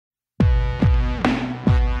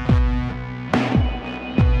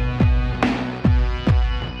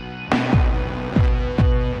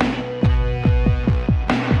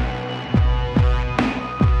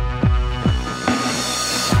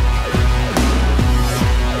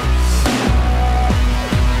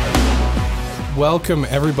Welcome,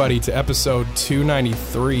 everybody, to episode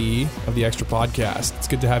 293 of the Extra Podcast. It's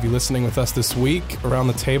good to have you listening with us this week. Around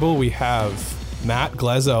the table, we have Matt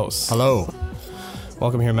Glezos. Hello.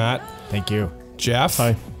 Welcome here, Matt. Thank you. Jeff.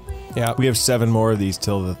 Hi. Yeah. We have 7 more of these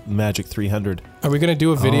till the magic 300. Are we going to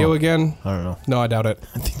do a video again? I don't know. No, I doubt it.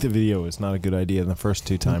 I think the video was not a good idea in the first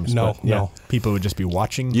 2 times. No, but, yeah. no. People would just be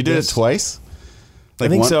watching. You did this. it twice? I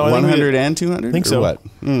think so. 100 and 200? I think or so.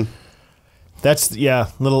 What? That's,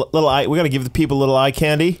 little eye. We got to give the people a little eye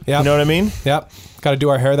candy. Yeah. You know what I mean? Yep. Got to do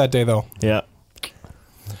our hair that day, though. Yeah.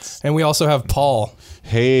 And we also have Paul.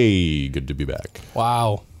 Hey, good to be back.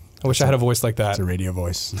 Wow. I wish I had a voice like that. It's a radio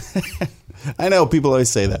voice. I know, people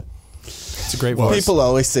always say that. It's a great voice. People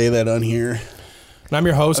always say that on here. And I'm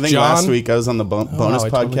your host, I think John. last week I was on the bonus wow, I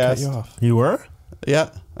totally cut podcast. you off. You were?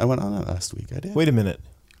 Yeah, I went on it last week. I did. Wait a minute.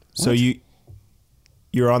 So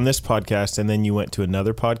you're on this podcast and then you went to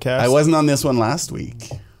another podcast? I wasn't on this one last week.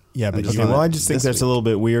 Yeah, but just you, on Well, it I just think this that's week. a little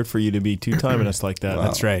bit weird for you to be 2-timing us like that. Wow.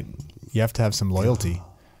 that's right. You have to have some loyalty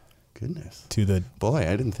Goodness. to the. Boy,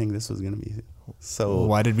 I didn't think this was going to be so...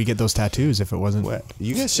 Why did we get those tattoos if it wasn't? What?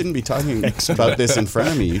 You guys shouldn't be talking about this in front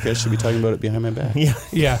of me. You guys should be talking about it behind my back.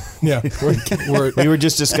 Yeah. Yeah. We were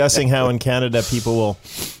just discussing how in Canada people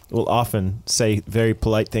will often say very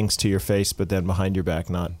polite things to your face, but then behind your back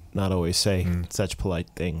not always say such polite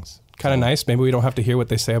things. Kind of nice. Maybe we don't have to hear what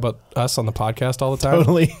they say about us on the podcast all the time.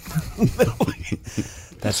 Totally.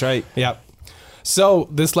 That's right. Yeah. So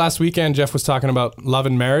this last weekend, Jeff was talking about love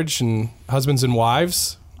and marriage and husbands and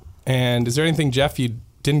wives. And is there anything, Jeff, you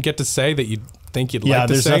didn't get to say that you think you'd like to say? Yeah,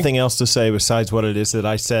 there's nothing else to say besides what it is that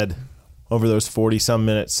I said over those 40-some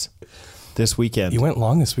minutes this weekend. You went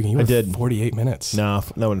long this weekend. You were I did. 48 minutes. No,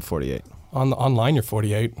 in 48. Online, you're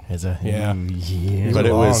 48. Yeah. But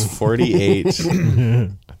it was 48,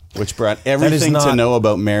 which brought everything to know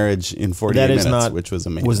about marriage in 48 minutes, which was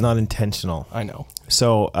amazing. Was not intentional. I know.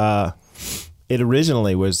 So it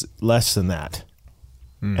originally was less than that.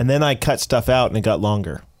 And then I cut stuff out and it got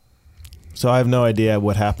longer. So I have no idea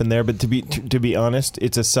what happened there. But to be honest,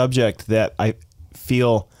 it's a subject that I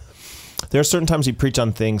feel there are certain times you preach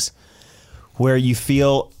on things where you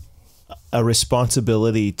feel a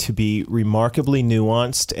responsibility to be remarkably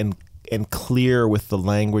nuanced and clear with the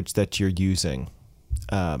language that you're using.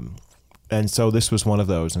 And so this was one of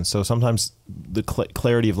those. And so sometimes the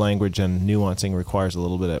clarity of language and nuancing requires a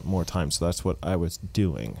little bit more time. So that's what I was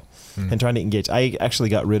doing and trying to engage. I actually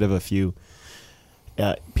got rid of a few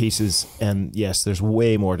pieces. And yes, there's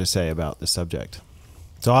way more to say about the subject.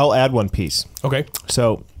 So I'll add one piece. Okay.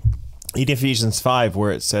 So in Ephesians 5,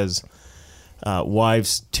 where it says,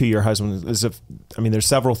 wives to your husband, there's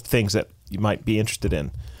several things that you might be interested in.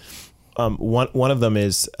 One of them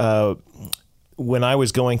is when I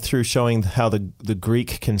was going through showing how the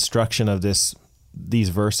Greek construction of these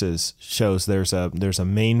verses shows there's a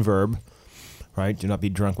main verb, right? Do not be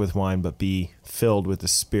drunk with wine, but be filled with the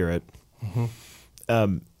Spirit. Mm-hmm.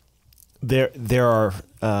 There are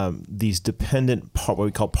these dependent what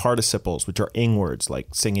we call participles, which are ing words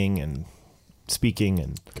like singing and speaking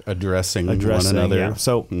and addressing one another. Yeah.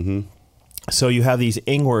 So you have these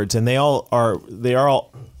ing words, and they are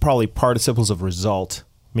all probably participles of result,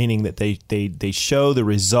 meaning that they show the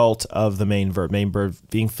result of the main verb. Main verb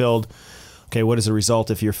being filled. Okay, what is the result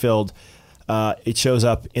if you're filled? It shows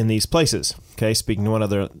up in these places. Okay, speaking to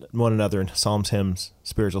one another in psalms, hymns,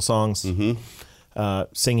 spiritual songs,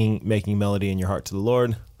 singing, making melody in your heart to the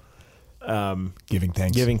Lord, Giving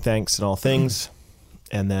thanks in all things,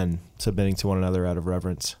 and then submitting to one another out of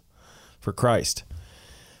reverence for Christ.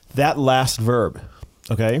 That last verb,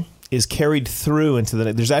 okay, is carried through into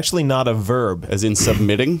there's actually not a verb. As in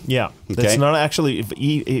submitting? Yeah. Okay. That's not actually,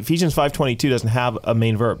 Ephesians 5:22 doesn't have a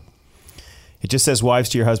main verb. It just says wives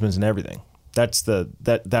to your husbands and everything.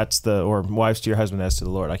 Or wives to your husband as to the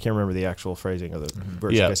Lord. I can't remember the actual phrasing of the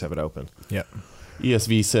verse. Yeah. You guys have it open. Yeah.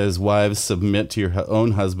 ESV says, wives, submit to your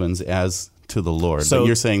own husbands as to the Lord. So- but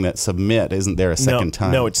you're saying that submit isn't there a second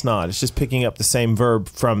time. No, it's not. It's just picking up the same verb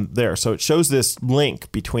from there. So it shows this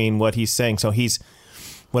link between what he's saying. So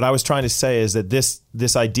what I was trying to say is that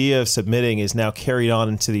this idea of submitting is now carried on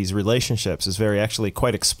into these relationships is actually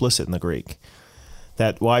quite explicit in the Greek.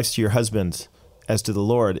 That wives to your husbands as to the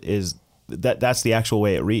Lord is that's the actual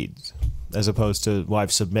way it reads, as opposed to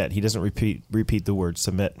wives submit. He doesn't repeat the word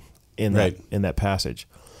submit in that passage.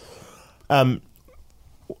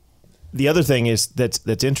 The other thing is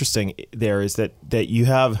that's interesting there is that you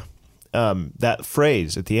have that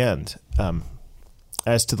phrase at the end,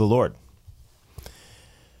 as to the Lord,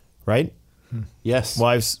 right? Yes.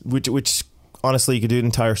 Wives, which honestly you could do an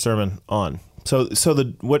entire sermon on, So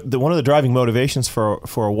one of the driving motivations for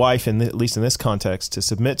a wife, at least in this context, to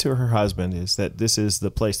submit to her husband is that this is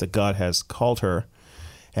the place that God has called her,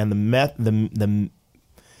 and the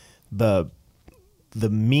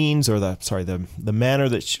means, or the manner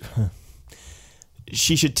that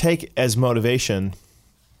she should take as motivation,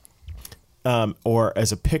 or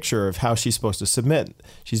as a picture of how she's supposed to submit.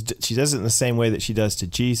 She does it in the same way that she does to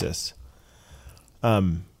Jesus.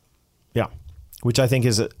 Which I think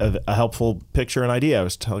is a helpful picture and idea. I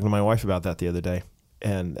was talking to my wife about that the other day,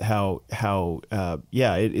 and how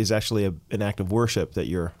it is actually an act of worship that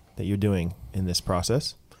you're doing in this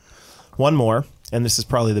process. One more, and this is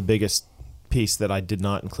probably the biggest piece that I did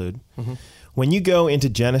not include. Mm-hmm. When you go into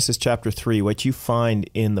Genesis chapter 3, what you find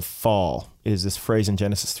in the fall is this phrase in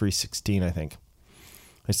Genesis 3:16, I think.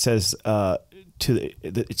 It says,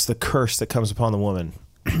 it's the curse that comes upon the woman.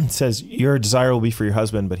 It says, your desire will be for your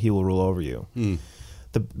husband, but he will rule over you. Mm.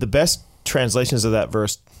 The best translations of that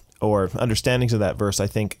verse, or understandings of that verse, I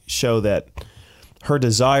think, show that her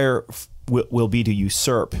desire will be to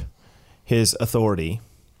usurp his authority.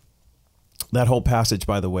 That whole passage,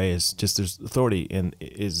 by the way, is just, there's authority and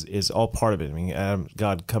is all part of it. I mean,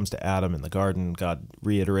 God comes to Adam in the garden. God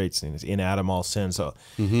reiterates, in Adam all sin. So,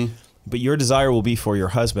 but your desire will be for your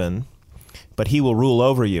husband, but he will rule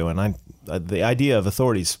over you. And the idea of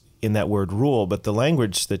authorities in that word rule, but the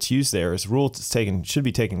language that's used there is rule should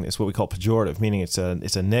be taken is what we call pejorative, meaning it's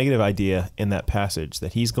a negative idea in that passage,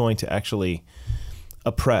 that he's going to actually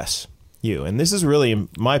oppress you. And this is really, in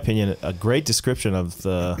my opinion, a great description of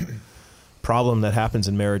the problem that happens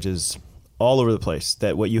in marriages all over the place.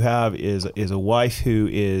 That what you have is a wife who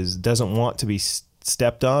doesn't want to be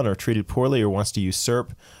stepped on or treated poorly, or wants to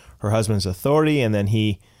usurp her husband's authority, and then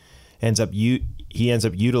he ends up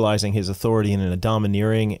utilizing his authority in a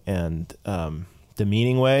domineering and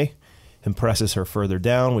demeaning way, and presses her further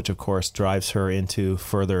down, which of course drives her into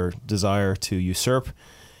further desire to usurp,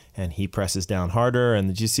 and he presses down harder,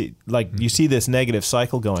 and you see this negative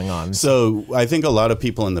cycle going on. So I think a lot of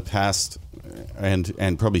people in the past,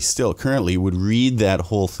 and probably still currently, would read that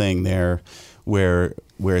whole thing there where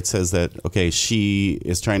it says that, okay, she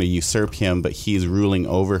is trying to usurp him, but he's ruling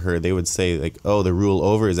over her. They would say, like, oh, the rule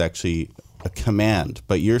over is actually a command.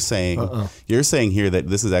 But you're saying here that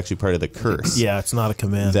this is actually part of the curse. Yeah, it's not a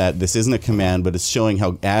command. That this isn't a command, but it's showing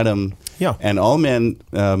how Adam and all men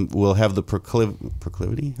will have the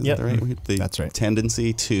proclivity. Is that the right word? That's right.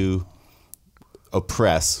 Tendency to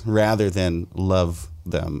oppress rather than love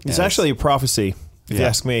them. It's actually a prophecy. If you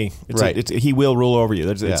ask me, he will rule over you.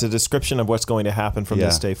 It's a description of what's going to happen from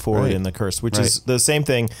this day forward in the curse, which is the same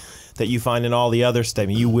thing that you find in all the other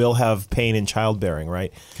statements. You will have pain in childbearing,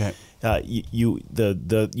 right? Okay.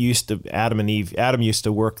 Adam and Eve. Adam used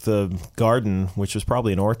to work the garden, which was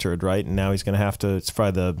probably an orchard, right? And now he's going to have to. It's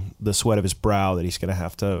probably the sweat of his brow that he's going to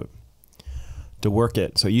have to work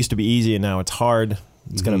it. So it used to be easy, and now it's hard.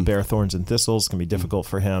 It's going to bear thorns and thistles. It's going to be difficult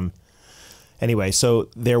for him. Anyway, so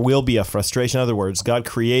there will be a frustration. In other words, God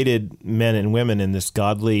created men and women in this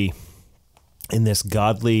godly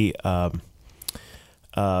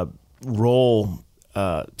role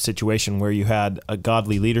situation where you had a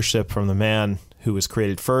godly leadership from the man who was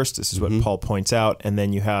created first. This is what Paul points out, and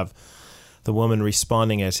then you have the woman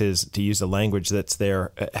responding as his, to use the language that's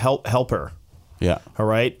there, helper. Yeah. All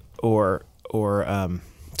right. So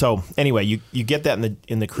anyway, you get that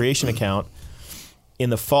in the creation account. In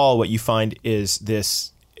the fall, what you find is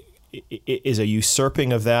is a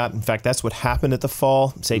usurping of that. In fact, that's what happened at the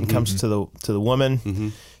fall. Satan comes to the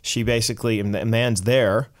woman. She basically, and the man's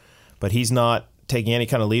there, but he's not taking any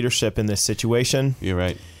kind of leadership in this situation. You're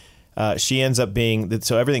right. She ends up being,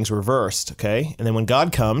 so everything's reversed, okay? And then when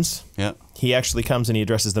God comes, he actually comes and he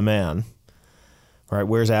addresses the man. All right,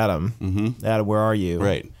 where's Adam? Adam, where are you?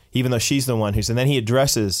 Right. Even though she's the one and then he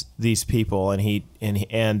addresses these people, and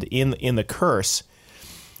in the curse,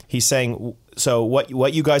 he's saying, so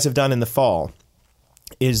what you guys have done in the fall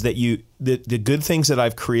is that the good things that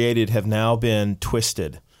I've created have now been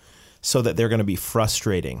twisted so that they're going to be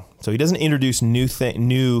frustrating. So he doesn't introduce new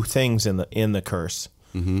things in the curse.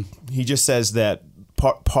 He just says that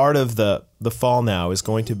part of the fall now is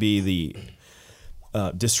going to be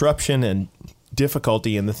the disruption and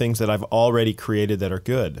difficulty in the things that I've already created that are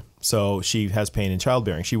good. So she has pain in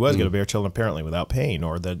childbearing. She was going to bear children apparently without pain,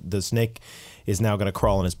 or the snake is now going to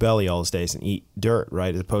crawl on his belly all his days and eat dirt,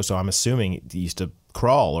 right? As opposed to, I'm assuming, he used to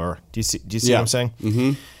crawl, or do you see what I'm saying?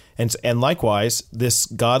 And likewise, this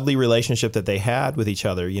godly relationship that they had with each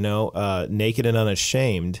other, naked and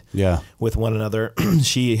unashamed with one another,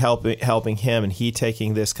 she helping him and he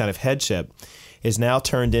taking this kind of headship, is now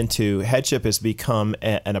turned into, headship has become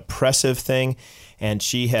an oppressive thing, and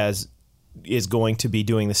she has is going to be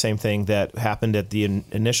doing the same thing that happened at the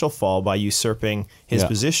initial fall by usurping his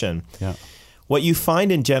position. Yeah. What you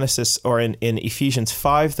find in Genesis or in Ephesians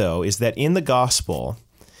 5, though, is that in the gospel,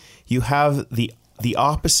 you have the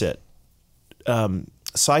opposite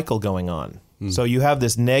cycle going on. So you have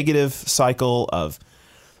this negative cycle of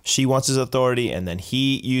she wants his authority, and then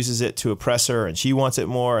he uses it to oppress her, and she wants it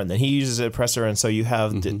more, and then he uses it to oppress her, and so you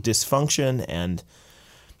have dysfunction and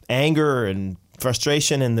anger and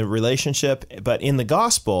frustration in the relationship. But in the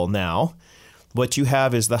gospel now, what you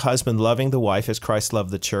have is the husband loving the wife as Christ loved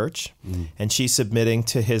the church, and she submitting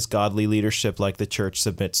to his godly leadership like the church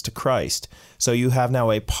submits to Christ. So you have now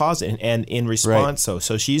a positive, and in response, so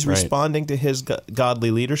she's responding to his godly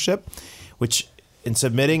leadership, which in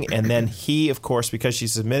submitting, and then he, of course, because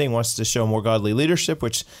she's submitting, wants to show more godly leadership,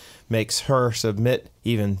 which makes her submit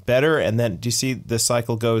even better. And then, do you see the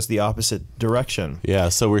cycle goes the opposite direction? Yeah,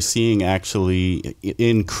 so we're seeing actually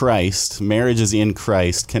in Christ, marriages in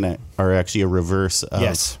Christ are actually a reverse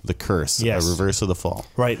of the curse, a reverse of the fall.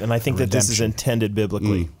 Right, and I think that this is intended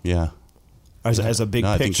biblically. As a big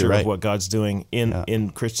picture of what God's doing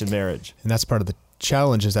in Christian marriage. And that's part of the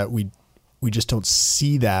challenge, is that we just don't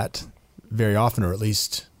see that very often, or at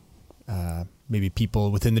least maybe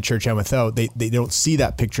people within the church and without, they don't see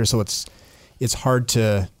that picture. So it's hard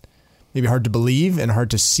to believe and hard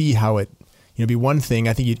to see how it, be one thing.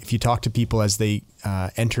 I think if you talk to people as they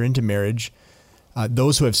enter into marriage,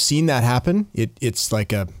 those who have seen that happen, it's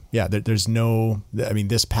like there's no,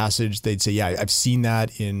 this passage, they'd say, I've seen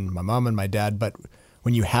that in my mom and my dad. But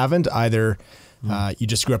when you haven't, either you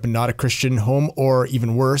just grew up in not a Christian home, or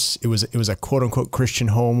even worse, it was a quote unquote Christian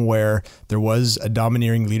home where there was a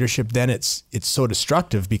domineering leadership. Then it's so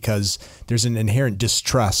destructive because there's an inherent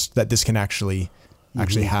distrust that this can actually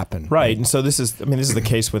happen. Right. And so this is the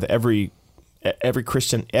case with every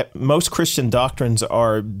Christian. Most Christian doctrines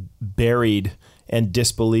are buried and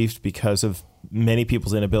disbelieved because of many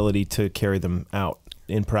people's inability to carry them out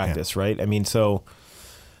in practice. Right. So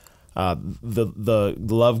the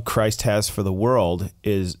love Christ has for the world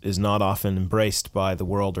is not often embraced by the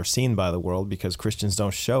world or seen by the world because Christians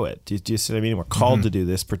don't show it. Do you see what I mean? We're called to do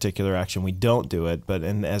this particular action. We don't do it,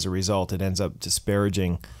 and as a result, it ends up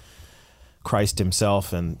disparaging Christ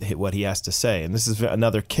himself and what he has to say. And this is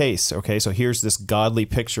another case, okay? So here's this godly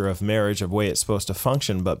picture of marriage, of the way it's supposed to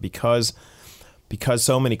function, but because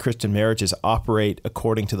so many Christian marriages operate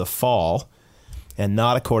according to the fall and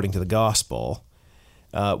not according to the gospel,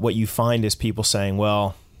 what you find is people saying,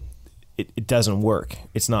 well, it doesn't work.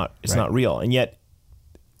 It's not real. And yet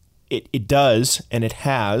it does, and it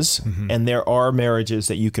has, and there are marriages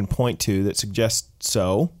that you can point to that suggest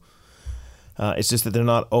so. It's just that they're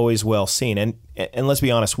not always well seen. And let's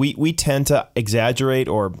be honest, we tend to exaggerate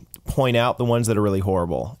or point out the ones that are really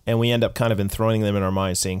horrible, and we end up kind of enthroning them in our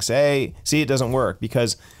minds, saying, see, it doesn't work,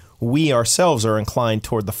 because we ourselves are inclined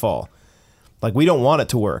toward the fall. Like, we don't want it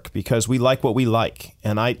to work because we like what we like.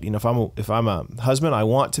 And if I'm a husband, I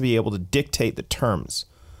want to be able to dictate the terms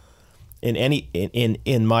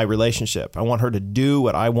in my relationship. I want her to do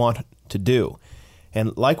what I want to do.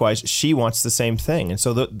 And likewise, she wants the same thing. And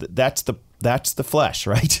so that's the flesh,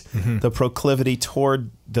 right? The proclivity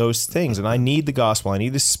toward those things. And I need the gospel. I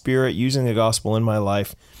need the Spirit using the gospel in my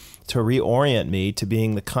life to reorient me to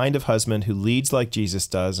being the kind of husband who leads like Jesus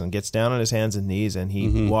does and gets down on his hands and knees, and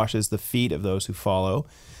he washes the feet of those who follow.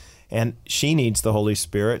 And she needs the Holy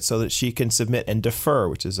Spirit so that she can submit and defer,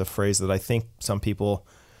 which is a phrase that I think some people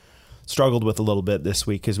struggled with a little bit this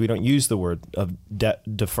week because we don't use the word of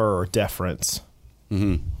defer or deference.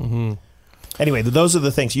 Anyway, those are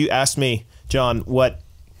the things. You asked me, John, what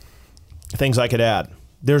things I could add.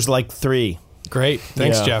 There's like 3. Great.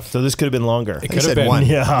 Thanks, Jeff. So this could have been longer. It could have been. One.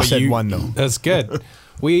 Yeah. I said one, though. That's good.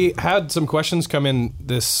 We had some questions come in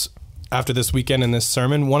after this weekend in this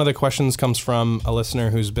sermon. One of the questions comes from a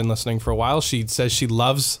listener who's been listening for a while. She says she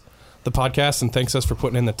loves the podcast and thanks us for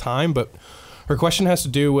putting in the time, but her question has to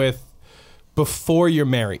do with before you're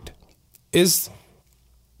married.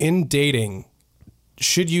 In dating,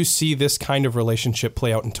 should you see this kind of relationship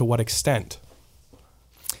play out, and to what extent?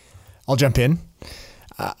 I'll jump in.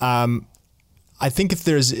 I think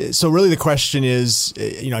really the question is,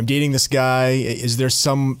 I'm dating this guy. Is there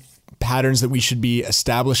some patterns that we should be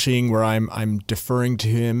establishing where I'm deferring to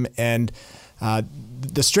him? And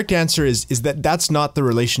the strict answer is that that's not the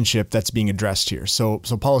relationship that's being addressed here. So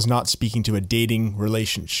Paul is not speaking to a dating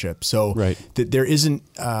relationship. So there isn't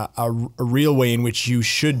a real way in which you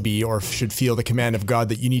should be or should feel the command of God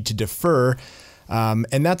that you need to defer.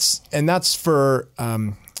 And that's for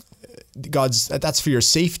that's for your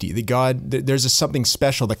safety. There's something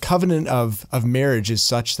special. The covenant of marriage is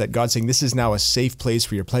such that God's saying this is now a safe place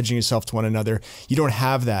where you're pledging yourself to one another. You don't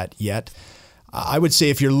have that yet. I would say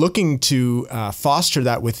if you're looking to foster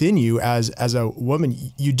that within you as a woman,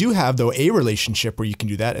 you do have, though, a relationship where you can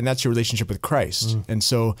do that, and that's your relationship with Christ. And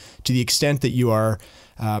so to the extent that you are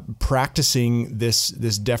practicing this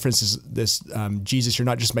deference, this Jesus, you're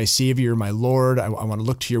not just my Savior, my Lord. I want to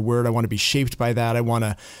look to your word. I want to be shaped by that. I want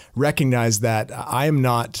to recognize that I am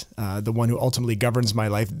not the one who ultimately governs my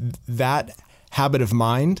life. That habit of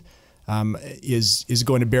mind is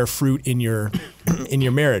going to bear fruit in your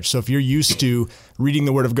marriage. So if you're used to reading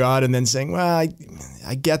the Word of God and then saying, "Well,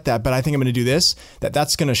 I get that, but I think I'm going to do this,"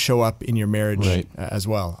 that's going to show up in your marriage as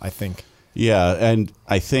well, I think. Yeah, and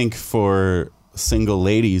I think for single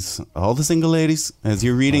ladies, all the single ladies, as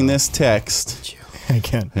you're reading this text, I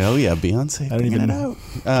can. Oh yeah, Beyonce. I don't even know.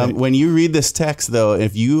 When you read this text, though,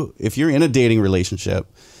 if you're in a dating relationship,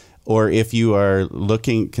 or if you are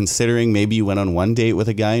considering, maybe you went on one date with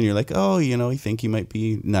a guy and you're like, oh, you think he might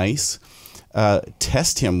be nice,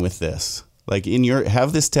 test him with this. Like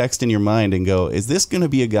have this text in your mind and go, is this going to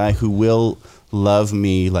be a guy who will love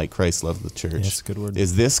me like Christ loved the church? Yeah, that's a good word.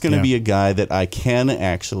 Is this going to be a guy that I can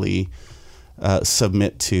actually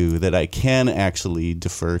submit to, that I can actually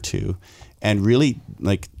defer to, and really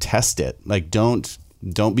test it?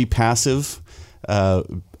 Don't be passive,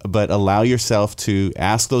 but allow yourself to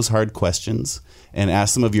ask those hard questions and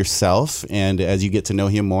ask them of yourself. And as you get to know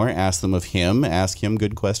him more, ask them of him. Ask him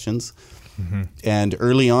good questions. Mm-hmm. And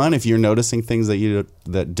early on, if you're noticing things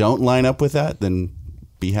that don't line up with that, then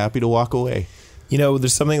be happy to walk away.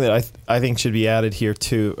 There's something that I think should be added here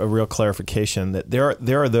too, a real clarification, that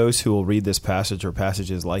there are those who will read this passage or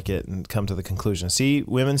passages like it and come to the conclusion, see,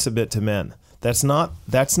 women submit to men. That's not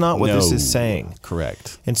what this is saying.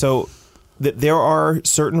 Correct. And so there are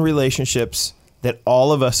certain relationships that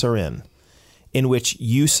all of us are in which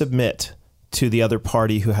you submit to the other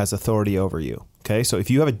party who has authority over you. Okay? So if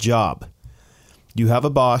you have a job, you have a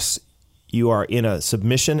boss, you are in a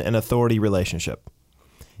submission and authority relationship.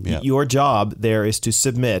 Yeah. Your job there is to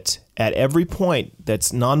submit at every point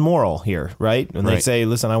that's non-moral here, right? When they say,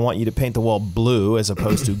 listen, I want you to paint the wall blue as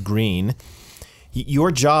opposed to green.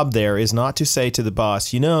 Your job there is not to say to the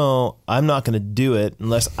boss, I'm not going to do it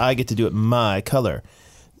unless I get to do it my color.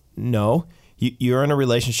 No, you're in a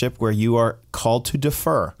relationship where you are called to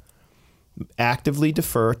defer, actively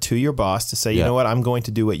defer to your boss to say, you know what, I'm going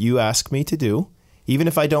to do what you ask me to do. Even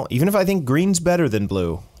if I think green's better than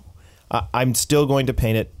blue, I'm still going to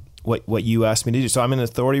paint it what you asked me to do. So I'm in an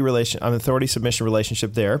authority submission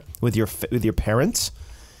relationship there with your parents,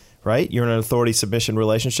 right? You're in an authority submission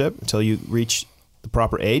relationship until you reach the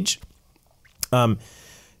proper age.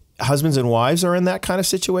 Husbands and wives are in that kind of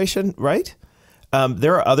situation, right?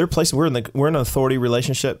 There are other places we're in an authority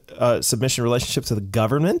relationship, submission relationship to the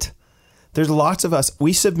government. There's lots of us.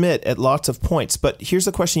 We submit at lots of points, but here's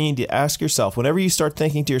the question you need to ask yourself. Whenever you start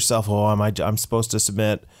thinking to yourself, "Oh, I'm supposed to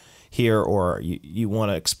submit here," or you want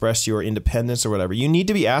to express your independence or whatever, you need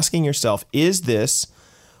to be asking yourself, is this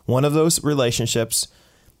one of those relationships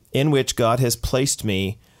in which God has placed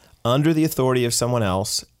me under the authority of someone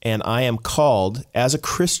else, and I am called as a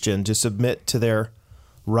Christian to submit to their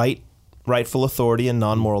rightful authority and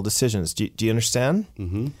non-moral decisions? Do you understand?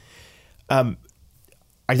 Mm-hmm.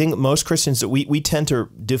 I think most Christians, we tend to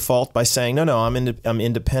default by saying, no, I'm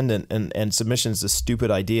independent, and submission is a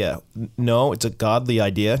stupid idea. No, it's a godly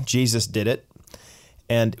idea. Jesus did it.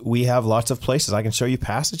 And we have lots of places. I can show you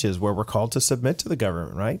passages where we're called to submit to the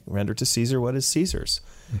government, right? Render to Caesar what is Caesar's.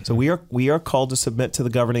 Mm-hmm. So we are called to submit to the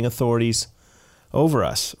governing authorities over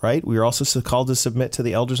us, right? We are also called to submit to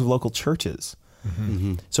the elders of local churches.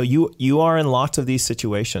 Mm-hmm. So you are in lots of these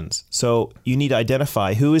situations. So you need to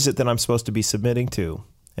identify, who is it that I'm supposed to be submitting to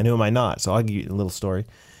and who am I not? So I'll give you a little story.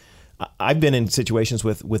 I've been in situations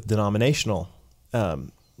with denominational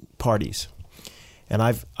parties. And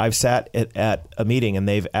I've sat at a meeting and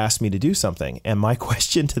they've asked me to do something. And my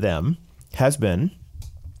question to them has been,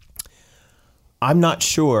 I'm not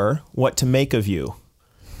sure what to make of you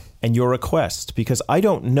and your request, because I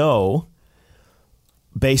don't know,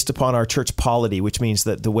 based upon our church polity, which means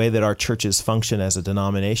that the way that our churches function as a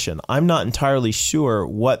denomination, I'm not entirely sure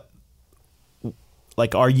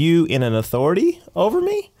are you in an authority over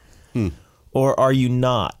me? Or are you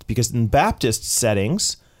not? Because in Baptist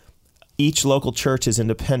settings, each local church is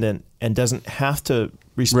independent and doesn't have to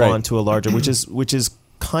respond to a larger, which is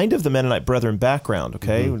kind of the Mennonite Brethren background,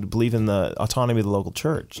 okay? We believe in the autonomy of the local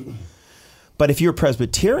church. But if you're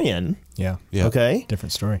Presbyterian, Yeah. okay,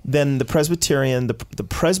 Different story. then the Presbyterian, the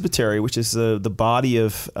presbytery, which is the body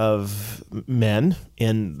of men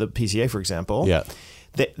in the PCA, for example, Yeah.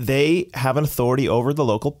 they have an authority over the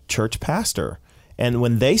local church pastor. And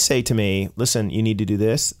when they say to me, listen, you need to do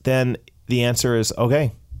this, then the answer is,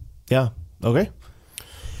 okay, yeah, okay.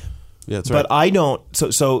 Yeah, that's But right. I don't.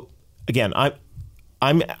 So again,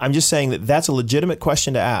 I'm just saying that that's a legitimate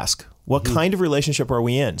question to ask. What kind of relationship are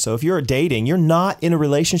we in? So if you're dating, you're not in a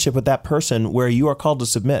relationship with that person where you are called to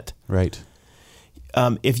submit. Right.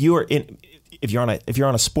 If you're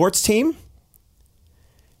on a sports team,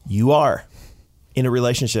 you are in a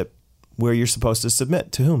relationship where you're supposed to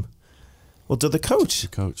submit to whom? Well, to the coach.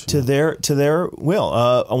 To their will.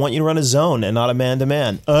 I want you to run a zone and not a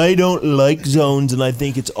man-to-man. I don't like zones and I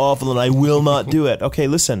think it's awful and I will not do it. Okay,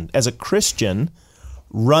 listen, as a Christian,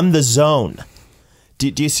 run the zone.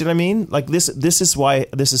 Do you see what I mean? Like this is why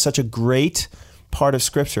this is such a great part of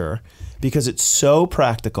Scripture, because it's so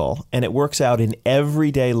practical and it works out in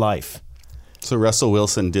everyday life. So Russell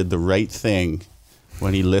Wilson did the right thing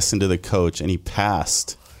when he listened to the coach and he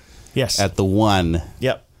passed Yes. at the one.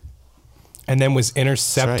 Yep. And then was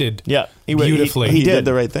intercepted Yeah. beautifully. He did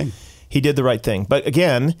the right thing. He did the right thing. But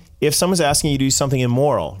again, if someone's asking you to do something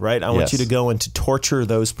immoral, right? I want Yes. you to go and to torture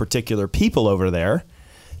those particular people over there.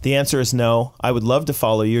 The answer is no. I would love to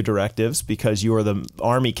follow your directives because you are the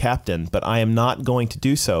army captain, but I am not going to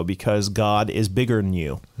do so because God is bigger than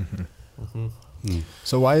you.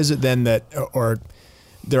 So why is it then that, or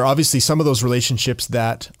there are obviously some of those relationships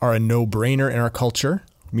that are a no-brainer in our culture,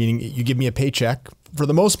 meaning you give me a paycheck. For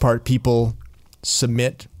the most part, people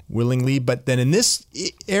submit willingly, but then in this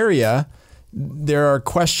area, there are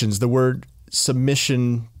questions. The word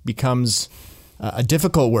submission becomes a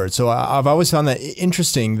difficult word. So I've always found that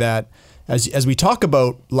interesting that as we talk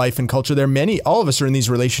about life and culture, there are all of us are in these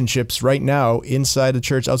relationships right now, inside the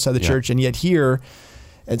church, outside the church, and yet here.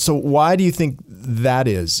 And so why do you think that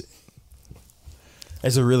is?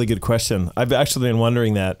 That's a really good question. I've actually been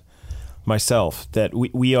wondering that myself, that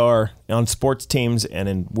we are on sports teams and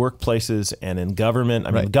in workplaces and in government.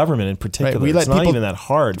 I mean, government in particular. Right. It's not even that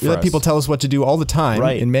hard for We let us. people tell us what to do all the time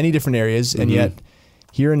Right. in many different areas, and yet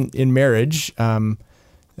here in marriage,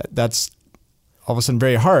 that's all of a sudden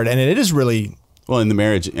very hard. And it is really... Well, in the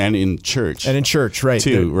marriage and in church. And in church, right.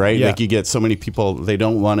 Too, right? Yeah. Like you get so many people, they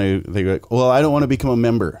don't want to, they're like, well, I don't want to become a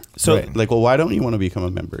member. So- Right. Like, well, why don't you want to become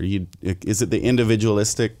a member? Is it the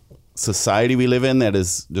individualistic society we live in that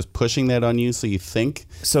is just pushing that on you so you think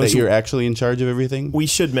that you're actually in charge of everything? We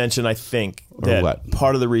should mention, I think, that what?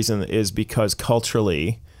 part of the reason is because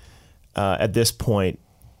culturally, at this point,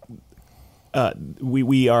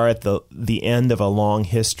 we are at the end of a long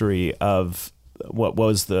history of what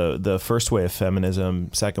was the first wave of feminism,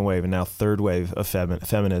 second wave, and now third wave of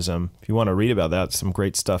feminism. If you want to read about that, some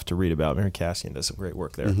great stuff to read about. Mary Cassian does some great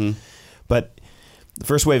work there. But the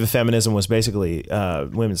first wave of feminism was basically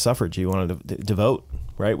women's suffrage. You wanted to vote,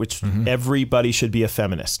 right? Which everybody should be a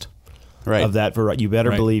feminist. Right. Of that variety. You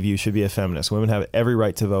better believe you should be a feminist. Women have every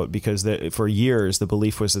right to vote because for years the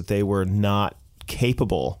belief was that they were not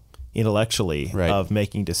capable intellectually of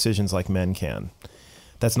making decisions like men can.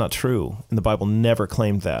 That's not true. And the Bible never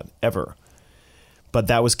claimed that, ever. But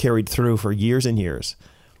that was carried through for years and years.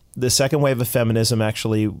 The second wave of feminism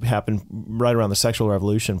actually happened right around the sexual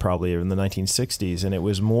revolution, probably in the 1960s. And it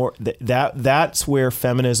was more, that's where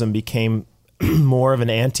feminism became more of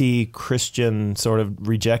an anti-Christian sort of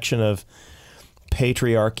rejection of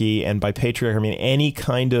patriarchy. And by patriarchy, I mean any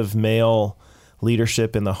kind of male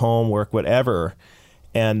leadership in the home, work, whatever.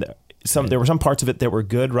 And there were some parts of it that were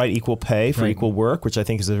good, right? Equal pay for equal work, which I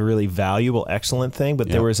think is a really valuable, excellent thing. But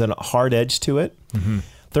there was a hard edge to it.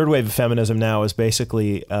 Third wave of feminism now is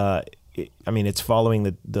basically, it's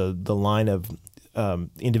following the line of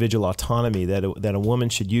individual autonomy that a woman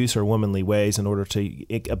should use her womanly ways in order to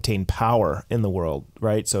obtain power in the world,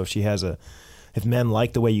 right? So if men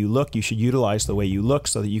like the way you look, you should utilize the way you look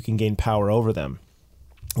so that you can gain power over them.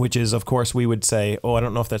 Which is, of course, we would say, I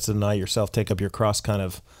don't know if that's deny yourself, take up your cross kind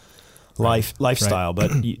of lifestyle,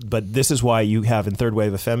 but this is why you have in third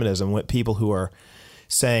wave of feminism people who are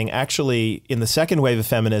saying, actually, in the second wave of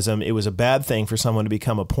feminism, it was a bad thing for someone to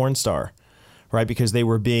become a porn star, right? Because they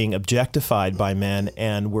were being objectified by men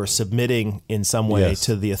and were submitting in some way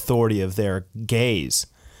to the authority of their gaze.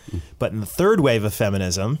 But in the third wave of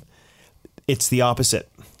feminism, it's the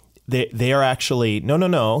opposite. They are actually,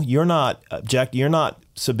 no, you're not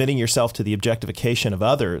submitting yourself to the objectification of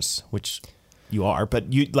others, which you are, but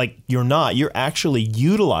you're not. You're actually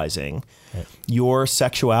utilizing your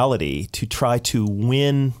sexuality to try to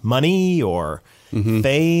win money or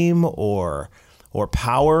fame or or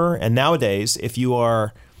power. And nowadays, if you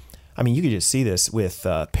are, I mean, you could just see this with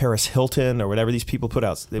Paris Hilton or whatever these people put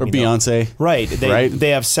out. Or Beyonce. Right. Right. They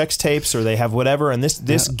have sex tapes or they have whatever, and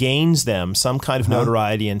this gains them some kind of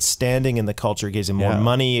notoriety and standing in the culture. It gives them more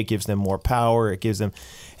money. It gives them more power. It gives them,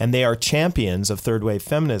 and they are champions of third wave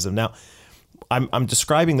feminism. Now, I'm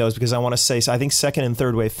describing those because I want to say, so I think second and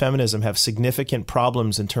third wave feminism have significant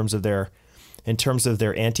problems in terms of their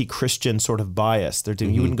anti-Christian sort of bias. They're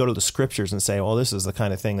doing, you wouldn't go to the scriptures and say, well, this is the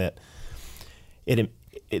kind of thing that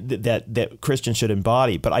that Christians should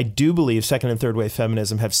embody. But I do believe second and third wave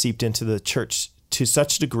feminism have seeped into the church to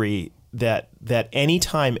such a degree that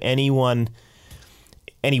anytime any woman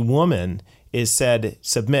is said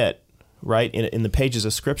submit, right, in the pages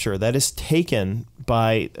of Scripture, that is taken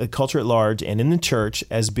by a culture at large and in the church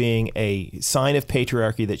as being a sign of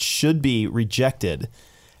patriarchy that should be rejected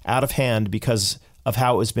out of hand because of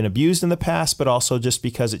how it has been abused in the past, but also just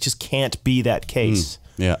because it just can't be that case.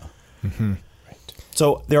 Yeah. Mm-hmm.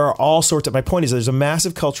 So there are all sorts of, my point is there's a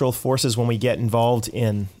massive cultural forces when we get involved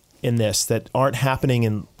in this that aren't happening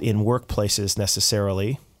in workplaces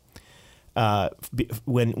necessarily.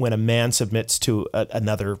 When a man submits to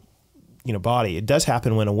another body. It does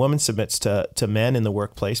happen when a woman submits to men in the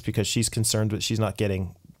workplace because she's concerned that she's not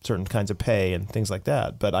getting certain kinds of pay and things like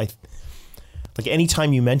that. But like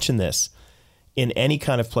anytime you mention this in any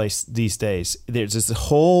kind of place these days, there's this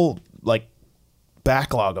whole like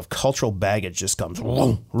backlog of cultural baggage just comes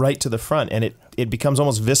right to the front, and it becomes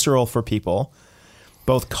almost visceral for people,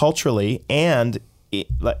 both culturally and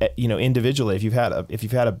individually. If you've had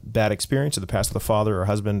a bad experience in the past with a father or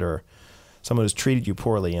husband or someone who's treated you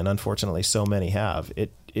poorly, and unfortunately so many have,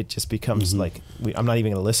 it just becomes like, I'm not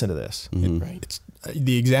even going to listen to this. Right. It's,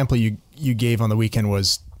 the example you gave on the weekend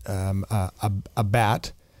was a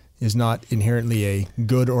bat is not inherently a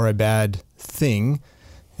good or a bad thing,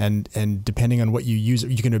 and depending on what you use,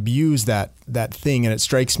 you can abuse that thing. And it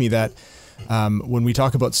strikes me that when we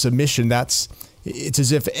talk about submission, it's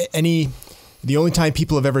as if the only time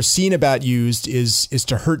people have ever seen a bat used is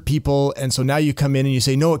to hurt people. And so now you come in and you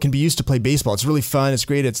say, no, it can be used to play baseball. It's really fun. It's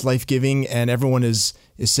great. It's life-giving. And everyone is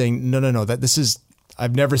saying, no,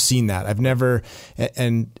 I've never seen that. I've never,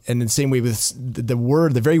 and in the same way with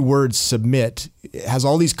the very word submit, it has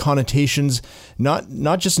all these connotations, not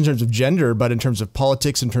just in terms of gender, but in terms of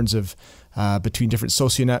politics, in terms of between different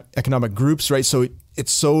socioeconomic groups, right? So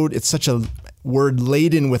it's such a word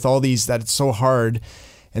laden with all these that it's so hard.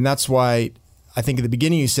 And that's why I think at the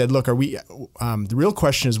beginning you said, look, the real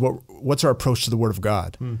question is what's our approach to the Word of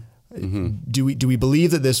God? Mm-hmm. Do we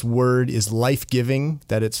believe that this Word is life-giving,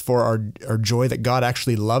 that it's for our joy, that God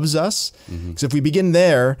actually loves us? Because if we begin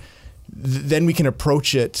there, then we can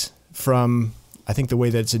approach it from, I think, the way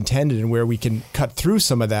that it's intended and where we can cut through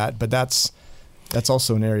some of that. But that's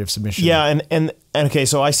also an area of submission. Yeah, and okay,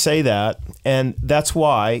 so I say that, and that's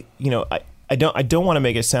why, I don't want to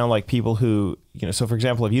make it sound like people who, so for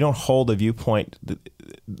example, if you don't hold a viewpoint,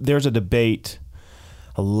 there's a debate,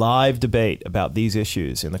 a live debate about these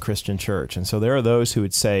issues in the Christian church. And so there are those who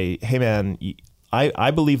would say, hey man,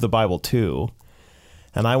 I believe the Bible too,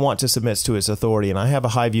 and I want to submit to its authority, and I have a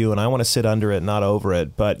high view, and I want to sit under it, not over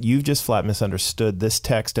it, but you've just flat misunderstood this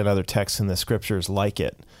text and other texts in the scriptures like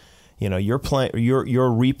it. Your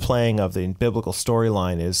replaying of the biblical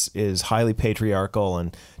storyline is highly patriarchal,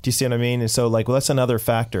 and do you see what I mean? And so, that's another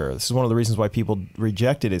factor. This is one of the reasons why people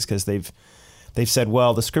reject it, is because they've said,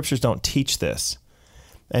 well, the scriptures don't teach this,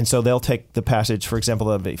 and so they'll take the passage, for example,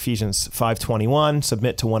 of Ephesians 5:21,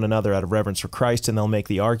 submit to one another out of reverence for Christ, and they'll make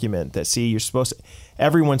the argument that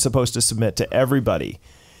everyone's supposed to submit to everybody.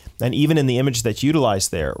 And even in the image that's utilized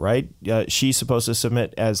there, right? She's supposed to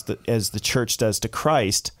submit as the church does to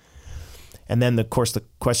Christ. And then, of course, the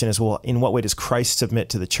question is, well, in what way does Christ submit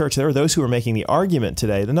to the church? There are those who are making the argument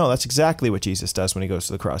today that, no, that's exactly what Jesus does when he goes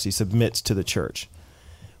to the cross. He submits to the church,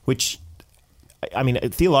 which, I mean,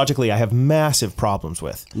 theologically, I have massive problems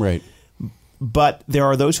with. Right. But there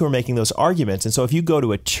are those who are making those arguments. And so if you go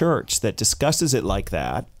to a church that discusses it like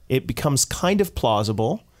that, it becomes kind of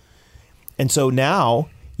plausible. And so now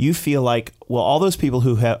you feel like, well, all those people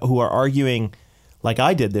who are arguing like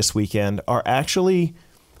I did this weekend are actually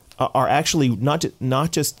not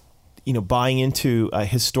just buying into a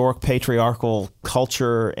historic patriarchal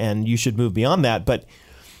culture and you should move beyond that, but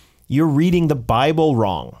you're reading the Bible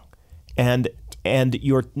wrong, and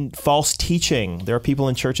your false teaching. There are people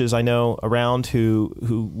in churches I know around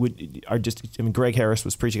who are just. I mean, Greg Harris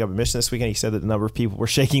was preaching up a mission this weekend. He said that a number of people were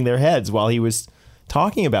shaking their heads while he was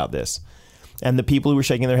talking about this, and the people who were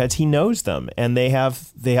shaking their heads, he knows them, and they have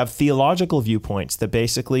theological viewpoints that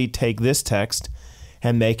basically take this text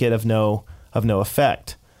and make it of no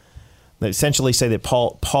effect. They essentially say that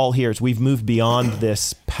Paul here is we've moved beyond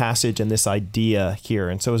this passage and this idea here.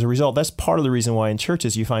 And so as a result, that's part of the reason why in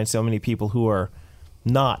churches you find so many people who are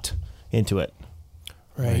not into it.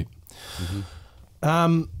 Right.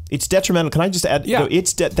 It's detrimental. Can I just add? Yeah.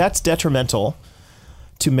 That's detrimental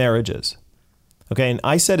to marriages. Okay, and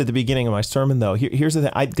I said at the beginning of my sermon, though, here's the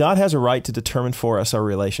thing. God has a right to determine for us our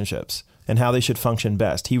relationships and how they should function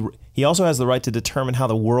best. He also has the right to determine how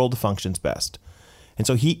the world functions best. And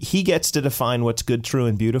so he gets to define what's good, true,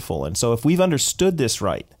 and beautiful. And so if we've understood this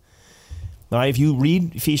right, all right, if you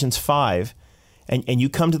read Ephesians 5 and you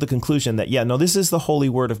come to the conclusion that, this is the holy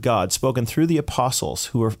word of God spoken through the apostles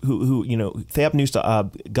who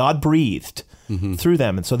theopneustos, God breathed through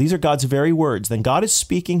them. And so these are God's very words. Then God is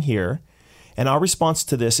speaking here. And our response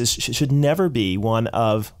to this should never be no,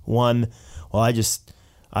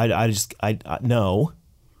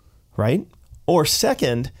 right? Or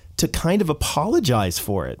second, to kind of apologize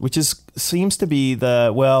for it, which seems to be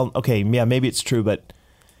maybe it's true, but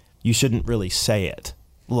you shouldn't really say it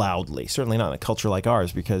loudly. Certainly not in a culture like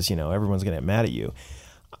ours, because everyone's going to get mad at you.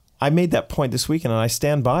 I made that point this weekend, and I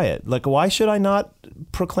stand by it. Like, why should I not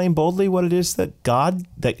proclaim boldly what it is that God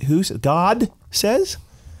says?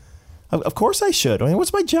 Of course I should. I mean,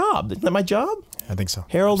 what's my job? Isn't that my job? I think so.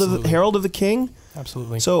 Herald of the King.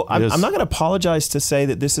 Absolutely. So I'm not going to apologize to say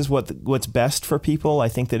that this is what's best for people. I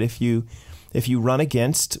think that if you run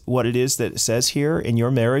against what it is that it says here in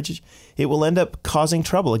your marriage, it will end up causing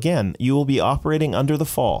trouble. Again, you will be operating under the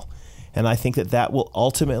fall, and I think that will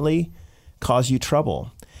ultimately cause you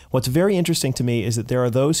trouble. What's very interesting to me is that there are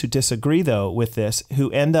those who disagree, though, with this,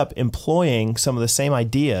 who end up employing some of the same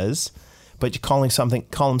ideas, but call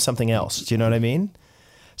them something else. Do you know what I mean?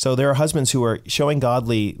 So there are husbands who are showing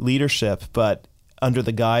godly leadership, but under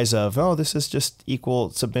the guise of, this is just equal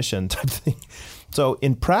submission type thing. So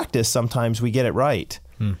in practice, sometimes we get it right,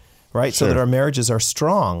 right? Sure. So that our marriages are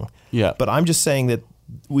strong. Yeah. But I'm just saying that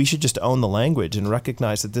we should just own the language and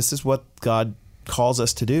recognize that this is what God calls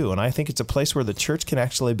us to do. And I think it's a place where the church can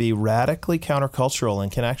actually be radically countercultural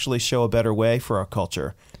and can actually show a better way for our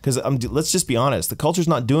culture. Because let's just be honest, the culture's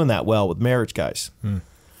not doing that well with marriage, guys.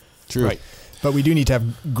 True. Right. But we do need to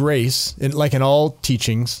have grace, like in all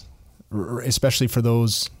teachings, especially for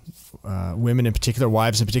those women in particular,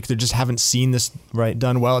 wives in particular, just haven't seen this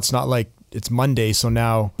done well. It's not like it's Monday, so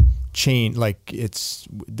now there's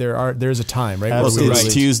a time, right? Well,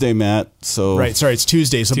 it's Tuesday, Matt. So it's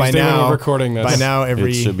Tuesday. So Tuesday by now when we're recording this. by now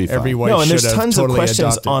It should be fine. every wife No, and there's should have tons totally of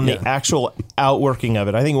questions adopted. on the actual outworking of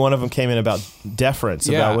it. I think one of them came in about deference,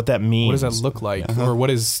 about what that means. What does that look like? Or what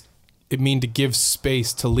does it mean to give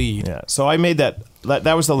space to lead? Yeah. So I made that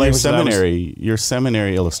was the language. Your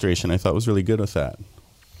seminary illustration, I thought was really good with that.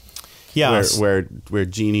 Yeah. Where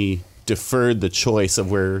Jeannie deferred the choice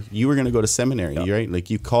of where you were going to go to seminary, right? Like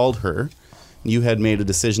you called her. You had made a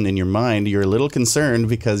decision in your mind. You're a little concerned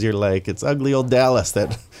because you're like, it's ugly old Dallas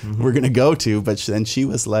that we're going to go to. But then she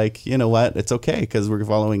was like, you know what? It's okay because we're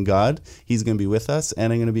following God. He's going to be with us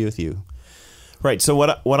and I'm going to be with you. Right. So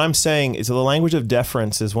what I'm saying is the language of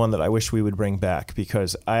deference is one that I wish we would bring back,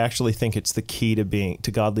 because I actually think it's the key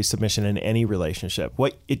to godly submission in any relationship.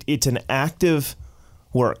 It's an active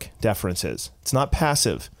work, deference is. It's not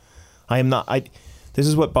passive. This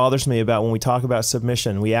is what bothers me about when we talk about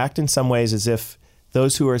submission. We act in some ways as if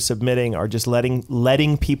those who are submitting are just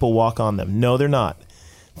letting people walk on them. No, they're not.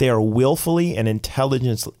 They are willfully and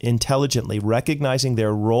intelligently recognizing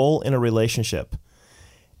their role in a relationship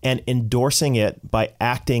and endorsing it by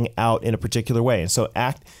acting out in a particular way. And so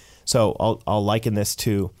I'll liken this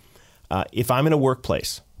to if I'm in a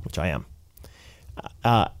workplace, which I am,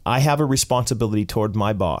 I have a responsibility toward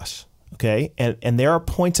my boss, okay? And there are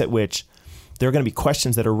points at which there are going to be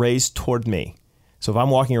questions that are raised toward me. So if I'm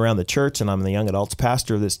walking around the church and I'm the young adults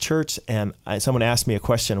pastor of this church and someone asks me a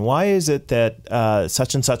question, why is it that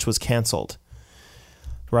such and such was canceled?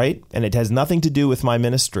 Right? And it has nothing to do with my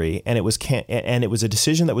ministry, and it was a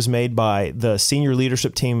decision that was made by the senior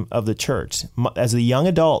leadership team of the church. As a young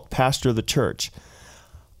adult pastor of the church,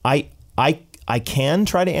 I can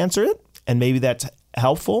try to answer it, and maybe that's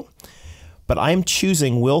helpful, but I'm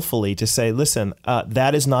choosing willfully to say, listen,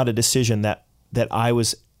 that is not a decision that I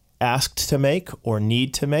was asked to make or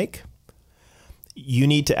need to make. You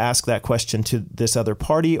need to ask that question to this other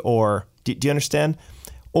party, or do you understand?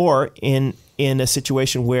 Or in a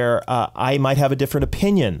situation where I might have a different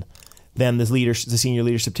opinion than the senior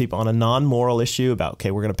leadership team on a non-moral issue about,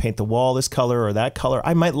 okay, we're going to paint the wall this color or that color.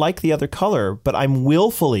 I might like the other color, but I'm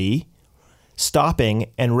willfully stopping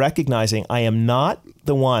and recognizing I am not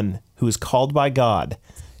the one who is called by God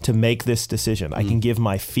to make this decision. I can give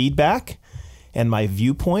my feedback and my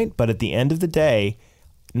viewpoint, but at the end of the day,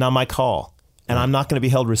 not my call. And I'm not going to be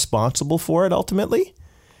held responsible for it ultimately.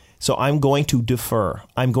 So I'm going to defer.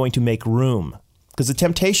 I'm going to make room. Because the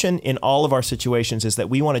temptation in all of our situations is that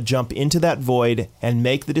we want to jump into that void and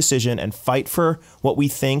make the decision and fight for what we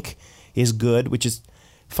think is good, which is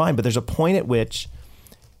fine. But there's a point at which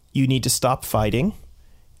you need to stop fighting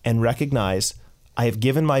and recognize, I have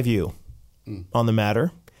given my view on the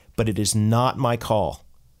matter, but it is not my call.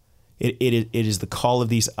 It is the call of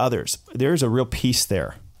these others. There's a real peace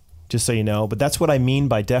there, just so you know. But that's what I mean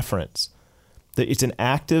by deference. That it's an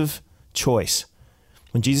active choice.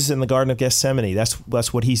 When Jesus is in the Garden of Gethsemane,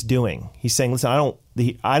 that's what he's doing. He's saying, listen,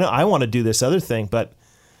 I want to do this other thing, but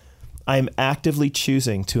I'm actively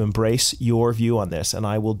choosing to embrace your view on this, and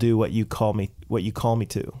I will do what you call me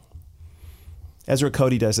to. Ezra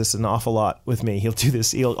Cody does this an awful lot with me. He'll do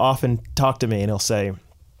this. He'll often talk to me and he'll say,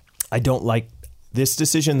 I don't like this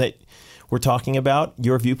decision that we're talking about,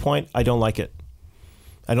 your viewpoint. I don't like it.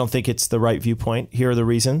 I don't think it's the right viewpoint. Here are the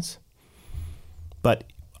reasons. But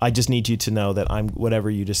I just need you to know that whatever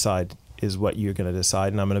you decide is what you're going to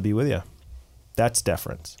decide, and I'm going to be with you. That's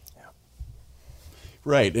deference.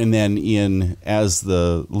 Right, and then as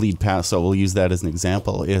the lead pastor, we'll use that as an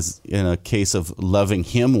example, is in a case of loving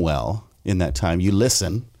him well in that time, you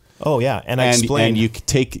listen. Oh yeah, and I explain. And you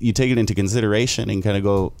take it into consideration and kind of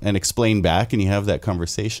go and explain back, and you have that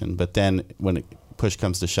conversation. But then when push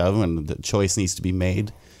comes to shove, and the choice needs to be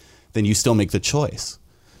made, then you still make the choice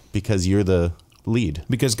because you're the lead.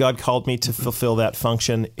 Because God called me to fulfill that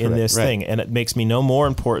function in this thing, and it makes me no more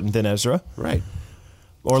important than Ezra. Right.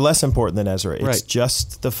 Or less important than Ezra. It's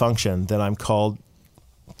just the function that I'm called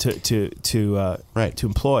to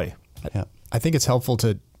employ. Yeah. I think it's helpful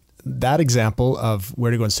to that example of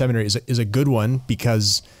where to go in seminary is a good one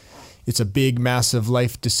because it's a big, massive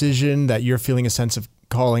life decision that you're feeling a sense of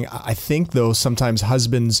calling. I think though sometimes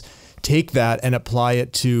husbands take that and apply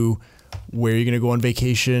it to where you're going to go on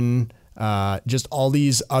vacation, just all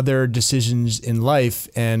these other decisions in life.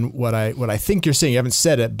 And what I think you're saying, you haven't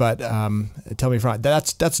said it, but tell me if I'm wrong,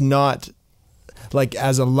 that's not like,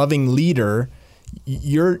 as a loving leader,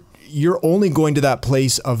 you're only going to that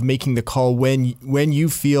place of making the call when you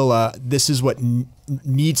feel this is what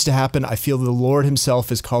needs to happen. I feel the Lord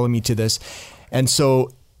himself is calling me to this. And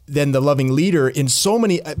so then the loving leader in so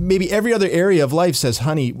many, maybe every other area of life says,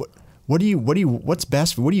 honey, what's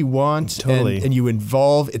best? What do you want? Totally. And you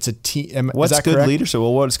involve, it's a team. What's good correct? leadership?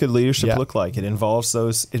 Well, what does good leadership look like? It involves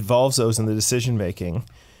those in the decision making,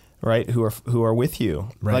 right? Who are with you.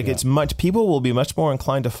 Right, It's people will be much more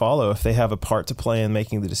inclined to follow if they have a part to play in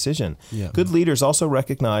making the decision. Yeah. Good leaders also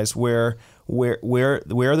recognize where they're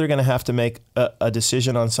going to have to make a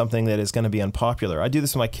decision on something that is going to be unpopular. I do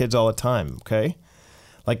this with my kids all the time. Okay.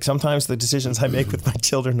 Like sometimes the decisions I make with my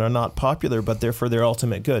children are not popular, but they're for their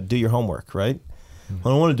ultimate good. Do your homework, right? I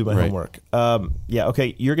don't want to do my homework.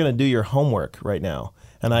 Okay, you're going to do your homework right now,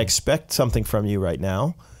 and I expect something from you right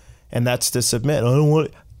now, and that's to submit. I don't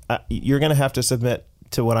want. You're going to have to submit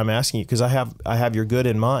to what I'm asking you because I have your good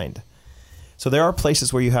in mind. So there are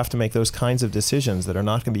places where you have to make those kinds of decisions that are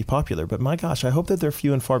not going to be popular. But my gosh, I hope that they're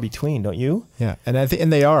few and far between, don't you? Yeah, and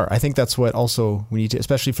and they are. I think that's what also we need to,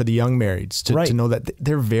 especially for the young marrieds, to know that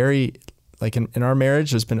they're very, like in our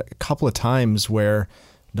marriage, there's been a couple of times where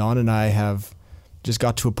Dawn and I have just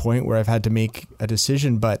got to a point where I've had to make a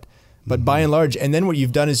decision, but by and large, and then what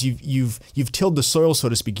you've done is you've tilled the soil, so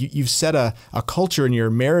to speak. You've set a culture in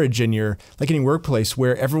your marriage and your, like any workplace,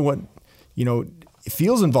 where everyone,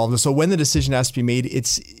 feels involved. And so when the decision has to be made,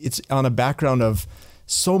 it's on a background of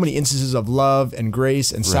so many instances of love and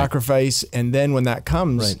grace and sacrifice. And then when that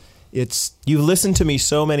comes, you've listened to me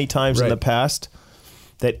so many times in the past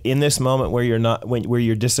that in this moment where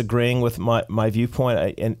you're disagreeing with my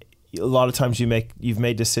viewpoint, and a lot of times you've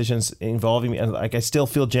made decisions involving me, and I still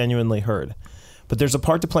feel genuinely heard. But there's a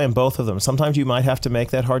part to play in both of them. Sometimes you might have to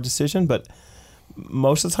make that hard decision, but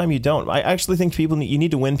most of the time you don't. I actually think you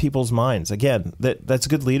need to win people's minds. Again, that's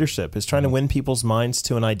good leadership, is trying to win people's minds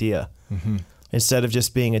to an idea instead of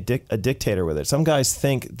just being a dictator with it. Some guys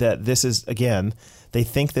think that this is, again, they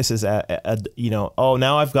think this is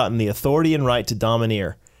now I've gotten the authority and right to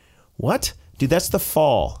domineer. What? Dude, that's the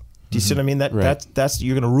fall. Do you see what I mean? That's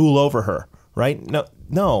you're going to rule over her, right?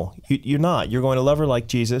 No, you're not. You're going to love her like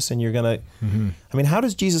Jesus, and you're going to, I mean, how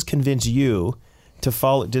does Jesus convince you to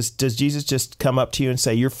follow? Does Jesus just come up to you and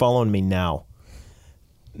say, "You're following me now"?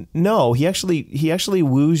 No, he actually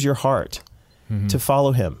woos your heart to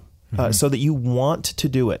follow him, so that you want to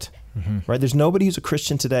do it. Right? There's nobody who's a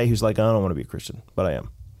Christian today who's like, "I don't want to be a Christian, but I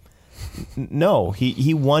am." No,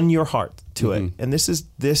 he won your heart to it, and this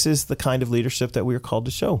is the kind of leadership that we are called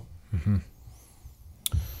to show.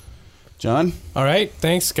 John? All right.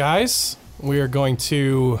 Thanks, guys. We are going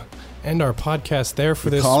to end our podcast there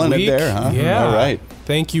for this Calling week. it there, huh? Yeah. All right.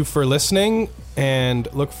 Thank you for listening, and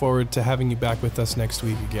look forward to having you back with us next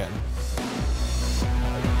week again.